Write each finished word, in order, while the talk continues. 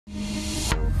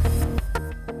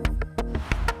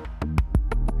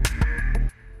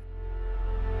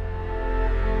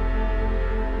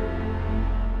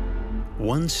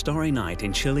One starry night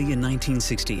in Chile in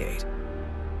 1968.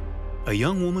 A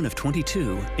young woman of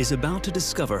 22 is about to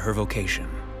discover her vocation.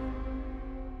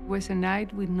 It was a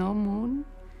night with no moon,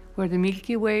 where the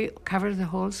Milky Way covers the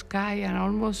whole sky, and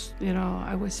almost,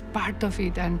 I was part of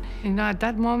it. And, at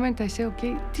that moment, I said,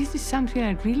 okay, this is something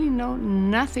I really know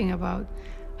nothing about,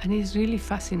 and it's really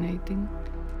fascinating.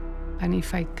 And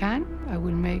if I can, I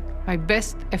will make my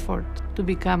best effort to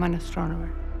become an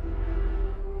astronomer.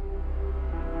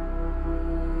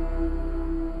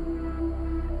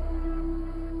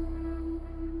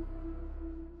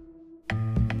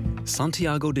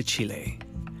 Santiago de Chile,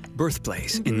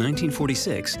 birthplace in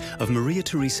 1946 of Maria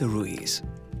Teresa Ruiz.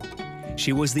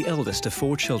 She was the eldest of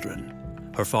 4 children.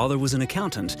 Her father was an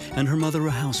accountant and her mother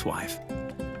a housewife.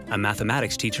 A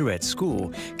mathematics teacher at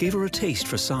school gave her a taste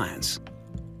for science.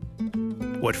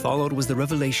 What followed was the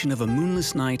revelation of a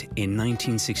moonless night in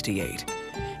 1968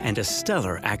 and a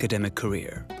stellar academic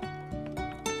career.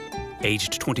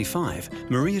 Aged 25,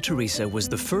 Maria Teresa was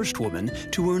the first woman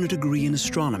to earn a degree in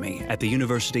astronomy at the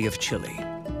University of Chile.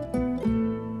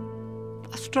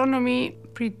 Astronomy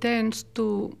pretends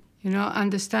to,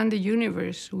 understand the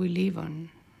universe we live on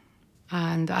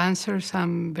and answer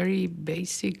some very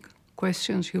basic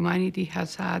questions humanity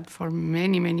has had for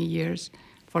many, many years,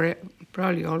 for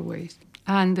probably always.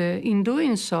 And in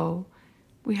doing so,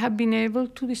 we have been able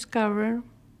to discover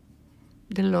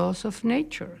the laws of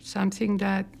nature, something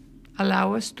that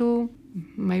allow us to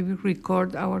maybe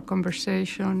record our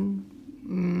conversation.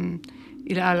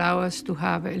 It allows us to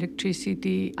have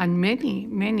electricity, and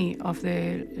many of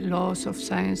the laws of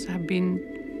science have been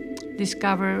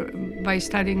discovered by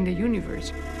studying the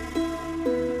universe.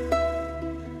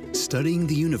 Studying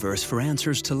the universe for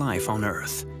answers to life on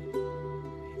Earth.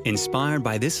 Inspired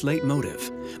by this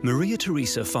leitmotif, Maria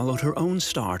Teresa followed her own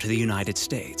star to the United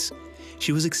States.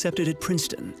 She was accepted at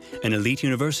Princeton, an elite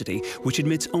university which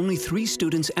admits only 3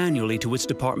 students annually to its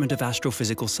Department of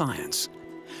Astrophysical Science.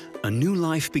 A new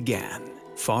life began,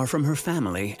 far from her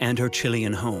family and her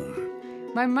Chilean home.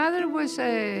 My mother was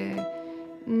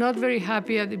not very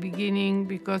happy at the beginning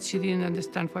because she didn't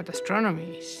understand what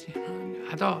astronomy is,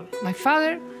 at all. My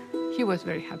father, he was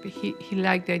very happy. He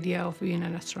liked the idea of being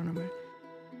an astronomer.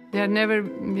 There had never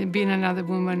been another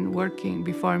woman working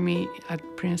before me at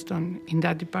Princeton in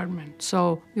that department.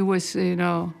 So it was,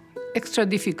 extra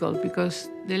difficult because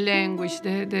the language,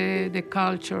 the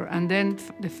culture, and then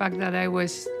the fact that I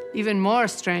was even more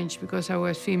strange because I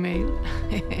was female.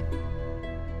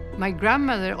 My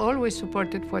grandmother always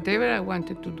supported whatever I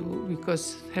wanted to do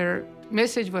because her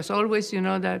message was always,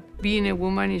 that being a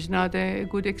woman is not a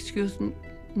good excuse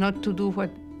not to do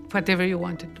whatever you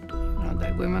wanted to do,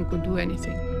 that women could do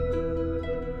anything.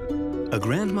 A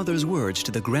grandmother's words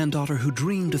to the granddaughter who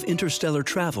dreamed of interstellar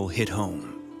travel hit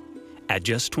home. At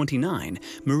just 29,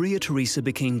 Maria Teresa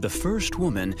became the first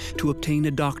woman to obtain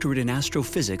a doctorate in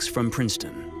astrophysics from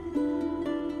Princeton.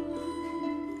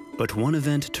 But one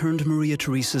event turned Maria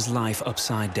Teresa's life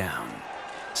upside down.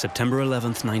 September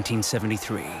 11th,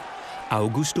 1973,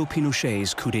 Augusto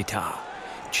Pinochet's coup d'etat.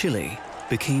 Chile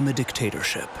became a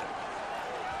dictatorship.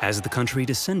 As the country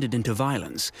descended into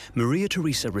violence, Maria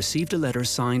Teresa received a letter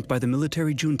signed by the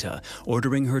military junta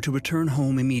ordering her to return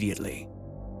home immediately.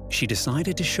 She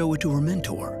decided to show it to her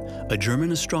mentor, a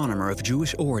German astronomer of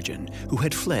Jewish origin who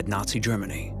had fled Nazi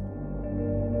Germany.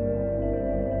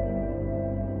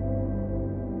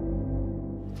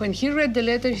 When he read the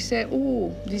letter, he said,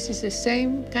 "Oh, this is the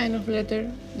same kind of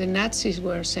letter the Nazis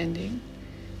were sending.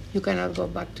 You cannot go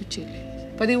back to Chile."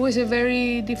 But it was a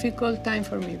very difficult time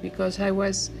for me because I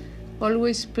was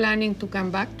always planning to come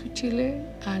back to Chile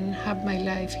and have my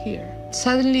life here.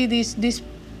 Suddenly, this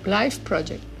life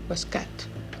project was cut,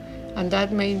 and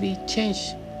that made me change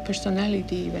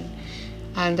personality even.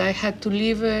 And I had to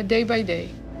live day by day.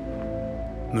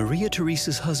 Maria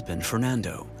Teresa's husband,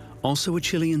 Fernando, also a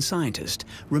Chilean scientist,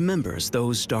 remembers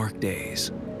those dark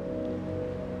days.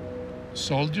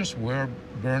 Soldiers were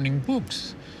burning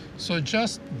books. So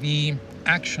just the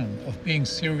action of being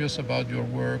serious about your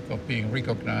work, of being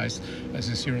recognized as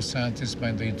a serious scientist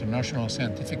by the international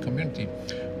scientific community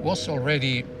was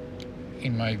already,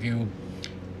 in my view,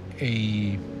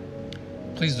 a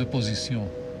prise de position,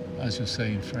 as you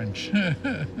say in French.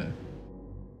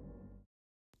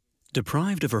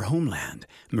 Deprived of her homeland,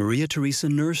 Maria Teresa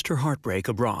nursed her heartbreak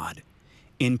abroad.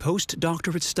 In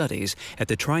postdoctorate studies at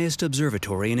the Trieste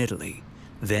Observatory in Italy,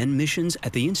 then missions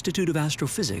at the Institute of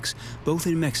Astrophysics, both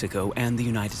in Mexico and the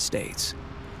United States.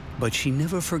 But she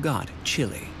never forgot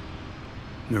Chile.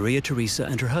 Maria Teresa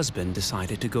and her husband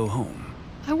decided to go home.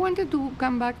 I wanted to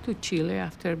come back to Chile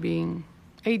after being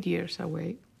 8 years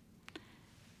away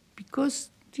because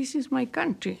this is my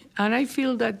country. And I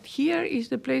feel that here is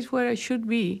the place where I should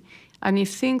be. And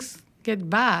if things get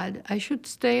bad, I should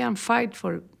stay and fight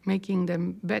for making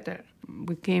them better.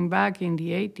 We came back in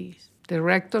the 80s. The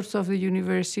rectors of the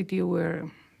university were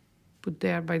put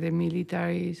there by the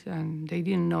militaries, and they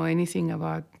didn't know anything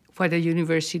about what a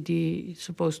university is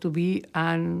supposed to be,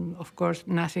 and of course,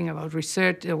 nothing about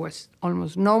research. There was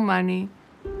almost no money.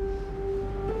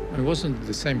 It wasn't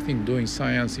the same thing doing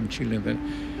science in Chile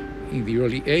in the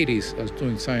early 80s as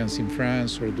doing science in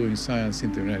France or doing science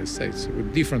in the United States. A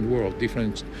different world,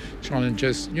 different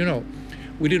challenges. You know,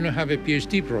 we didn't have a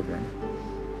PhD program.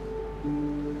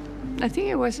 I think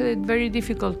it was a very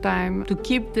difficult time to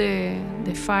keep the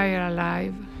fire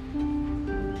alive.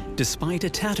 Despite a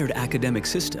tattered academic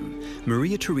system,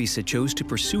 Maria Teresa chose to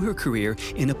pursue her career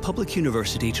in a public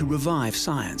university to revive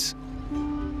science.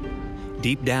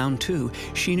 Deep down, too,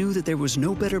 she knew that there was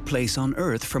no better place on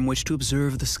Earth from which to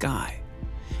observe the sky.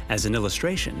 As an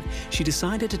illustration, she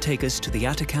decided to take us to the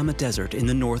Atacama Desert in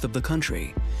the north of the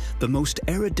country, the most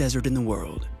arid desert in the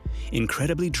world.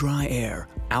 Incredibly dry air,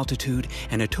 altitude,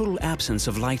 and a total absence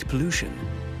of light pollution.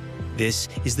 This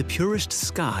is the purest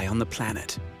sky on the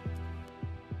planet.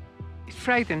 It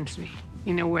frightens me,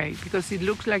 in a way, because it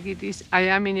looks like I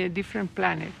am in a different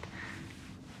planet,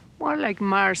 more like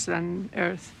Mars than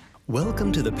Earth.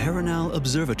 Welcome to the Paranal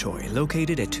Observatory,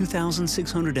 located at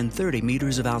 2,630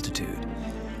 meters of altitude.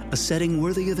 A setting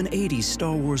worthy of an 80s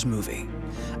Star Wars movie.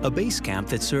 A base camp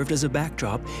that served as a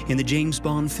backdrop in the James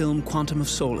Bond film Quantum of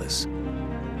Solace.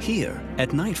 Here,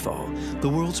 at nightfall, the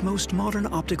world's most modern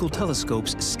optical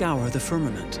telescopes scour the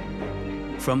firmament.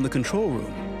 From the control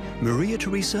room, Maria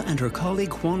Teresa and her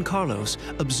colleague Juan Carlos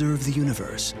observe the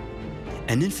universe.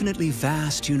 An infinitely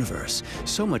vast universe,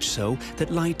 so much so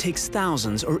that light takes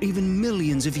thousands or even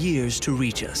millions of years to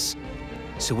reach us.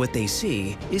 So what they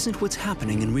see isn't what's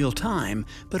happening in real time,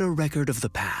 but a record of the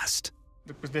past.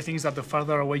 The thing is that the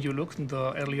farther away you look,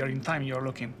 the earlier in time you're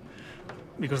looking.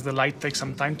 Because the light takes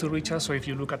some time to reach us, so if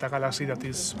you look at a galaxy that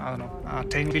is,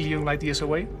 10 billion light years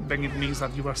away, then it means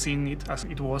that you are seeing it as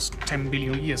it was 10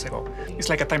 billion years ago. It's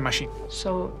like a time machine.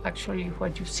 So actually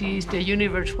what you see is the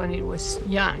universe when it was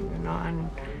young, and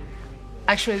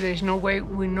actually there's no way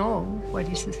we know what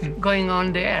is going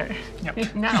on there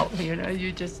now,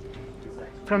 you just,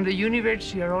 from the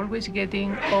universe you're always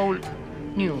getting old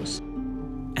news.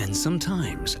 And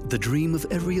sometimes the dream of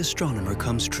every astronomer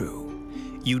comes true.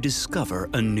 You discover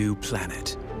a new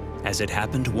planet, as it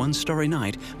happened one starry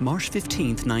night, March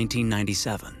 15th,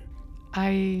 1997.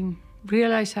 I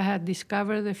realized I had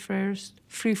discovered the first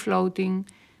free-floating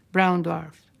brown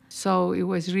dwarf. So it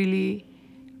was really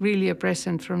a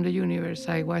present from the universe.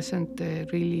 I wasn't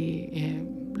really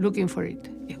looking for it.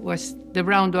 It was the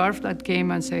brown dwarf that came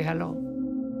and said hello.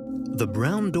 The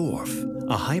brown dwarf,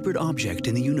 a hybrid object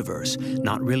in the universe,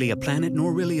 not really a planet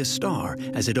nor really a star,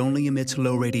 as it only emits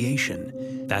low radiation.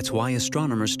 That's why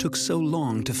astronomers took so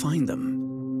long to find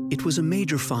them. It was a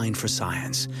major find for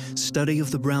science. Study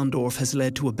of the brown dwarf has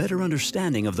led to a better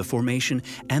understanding of the formation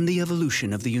and the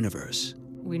evolution of the universe.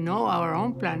 We know our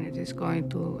own planet is going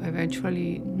to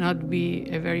eventually not be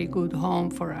a very good home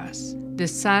for us. The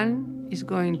sun is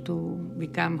going to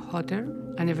become hotter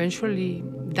and eventually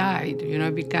die,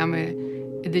 become a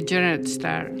degenerate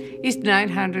star. It's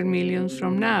 900 million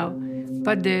from now,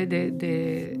 but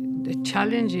the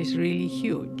challenge is really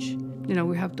huge.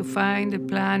 We have to find a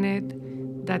planet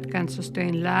that can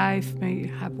sustain life, may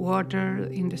have water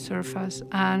in the surface,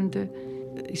 and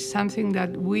it's something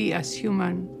that we as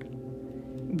human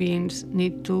beings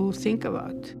need to think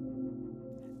about.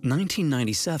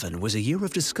 1997 was a year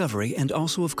of discovery and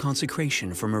also of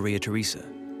consecration for Maria Teresa.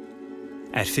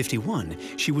 At 51,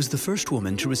 she was the first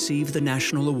woman to receive the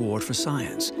National Award for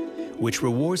Science, which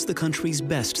rewards the country's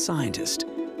best scientist.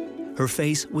 Her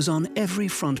face was on every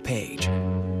front page.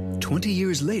 20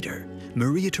 years later,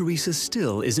 Maria Teresa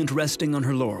still isn't resting on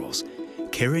her laurels.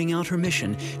 Carrying out her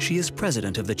mission, she is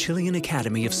president of the Chilean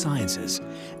Academy of Sciences,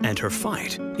 and her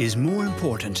fight is more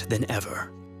important than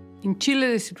ever. In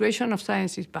Chile, the situation of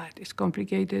science is bad. It's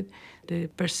complicated. The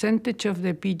percentage of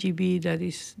the PGB that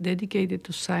is dedicated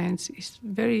to science is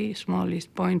very small. It's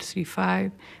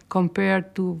 0.35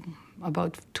 compared to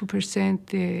about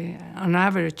 2% on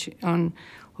average on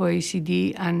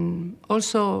OECD. And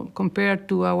also compared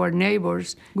to our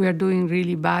neighbors, we are doing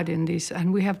really bad in this.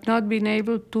 And we have not been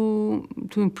able to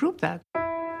improve that.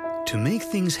 To make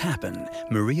things happen,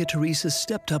 Maria Teresa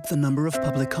stepped up the number of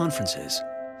public conferences.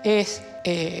 Es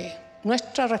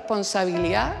nuestra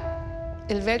responsabilidad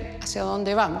el ver hacia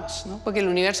dónde vamos, ¿no? Porque el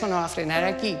universo no va a frenar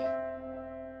aquí.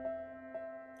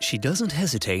 She doesn't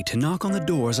hesitate to knock on the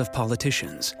doors of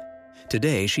politicians,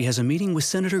 Today, she has a meeting with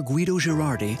Senator Guido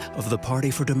Girardi of the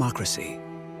Party for Democracy.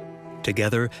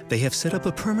 Together, they have set up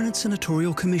a permanent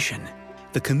senatorial commission,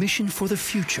 the Commission for the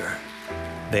Future.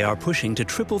 They are pushing to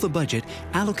triple the budget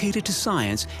allocated to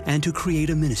science and to create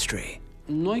a ministry.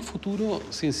 No hay futuro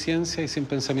sin ciencia y sin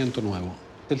pensamiento nuevo.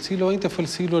 El siglo XX fue el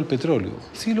siglo del petróleo.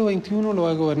 El siglo XXI lo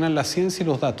va a gobernar la ciencia y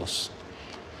los datos.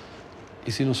 Y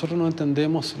si nosotros no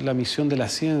entendemos la misión de la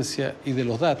ciencia y de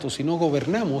los datos, y no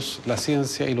gobernamos la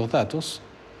ciencia y los datos,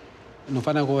 nos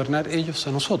van a gobernar ellos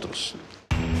a nosotros.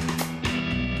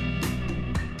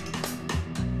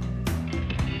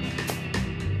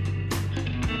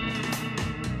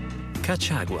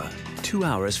 Cachagua, 2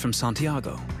 hours from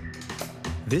Santiago.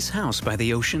 This house by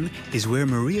the ocean is where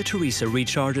Maria Teresa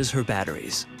recharges her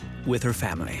batteries with her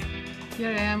family. Here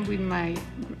I am with my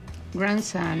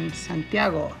grandson,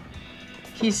 Santiago.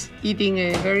 He's eating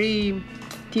a very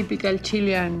typical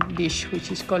Chilean dish,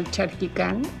 which is called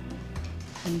charquicán,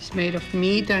 and it's made of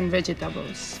meat and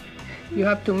vegetables. You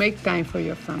have to make time for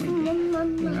your family.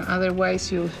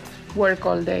 Otherwise you work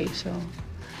all day.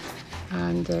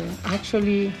 And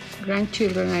actually,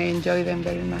 grandchildren, I enjoy them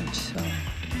very much.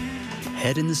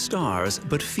 Head in the stars,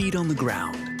 but feet on the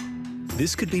ground.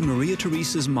 This could be Maria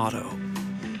Teresa's motto.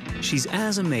 She's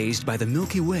as amazed by the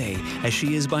Milky Way as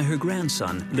she is by her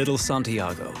grandson, little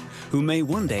Santiago, who may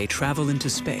one day travel into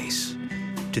space,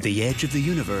 to the edge of the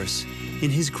universe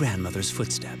in his grandmother's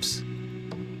footsteps.